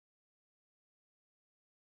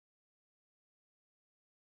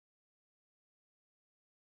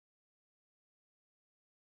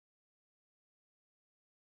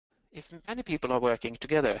if many people are working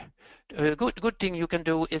together, a good thing you can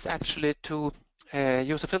do is actually to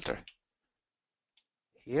use a filter.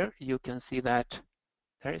 Here you can see that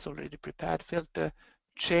there is already prepared filter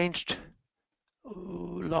changed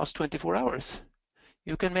last 24 hours.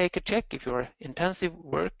 You can make a check if you're intensive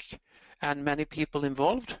work and many people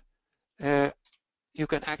involved. You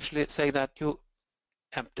can actually say that you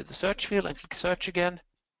empty the search field and click search again,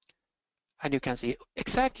 and you can see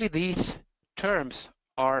exactly these terms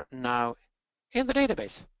are now in the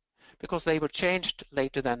database because they were changed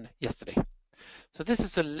later than yesterday. So this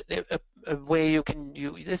is a way you can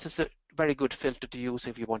use. This is a very good filter to use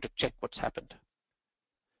if you want to check what's happened.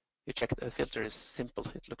 You check the filter is simple.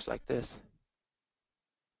 It looks like this.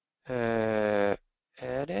 Edit.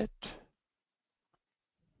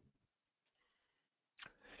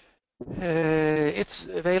 It's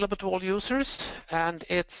available to all users, and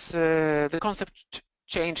it's the concept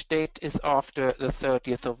change date is after the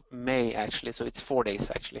 30th of May actually, so it's 4 days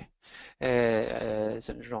actually. It's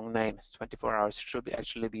a wrong name. 24 hours should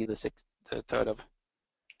actually be the 3rd of.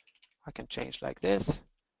 I can change like this.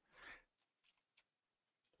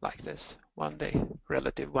 1 day,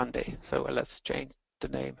 relative 1 day. So let's change the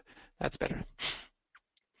name. That's better.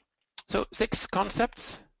 So 6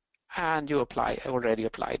 concepts, and you apply. Already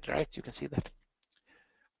applied, right? You can see that.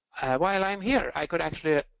 While I'm here, I could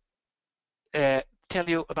actually tell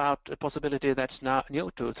you about a possibility that's now new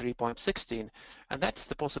to 3.16, and that's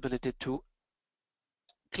the possibility to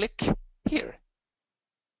click here.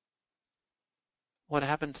 What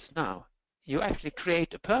happens now? You actually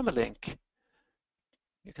create a permalink.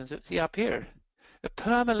 You can see up here. A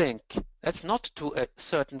permalink, that's not to a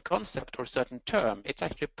certain concept or certain term. It's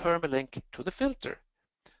actually a permalink to the filter.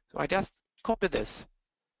 So I just copy this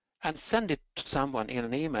and send it to someone in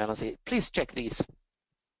an email and say, please check these.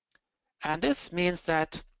 And this means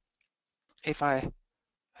that if I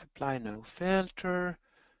apply no filter,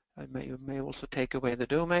 you may also take away the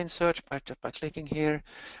domain search by clicking here.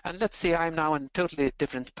 And let's say I'm now a totally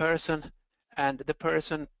different person, and the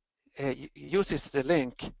person uses the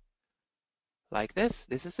link like this.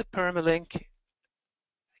 This is a permalink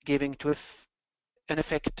giving to an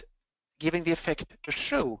effect, giving the effect to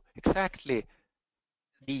show exactly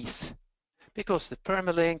these, because the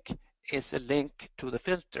permalink is a link to the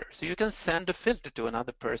filter. So you can send a filter to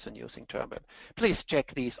another person using TermWeb. Please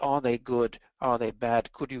check these. Are they good? Are they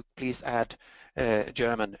bad? Could you please add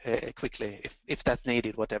German quickly if that's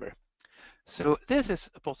needed, whatever. So this is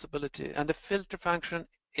a possibility, and the filter function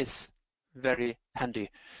is very handy,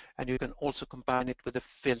 and you can also combine it with a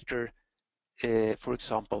filter, for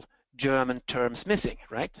example, German terms missing,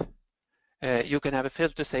 right? You can have a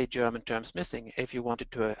filter say German terms missing if you wanted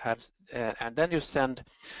to have, and then you send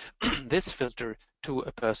this filter to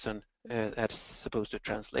a person that's supposed to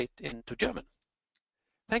translate into German.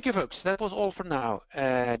 Thank you, folks. That was all for now.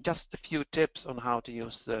 Just a few tips on how to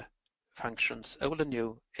use the functions old and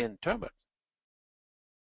new in TermWeb.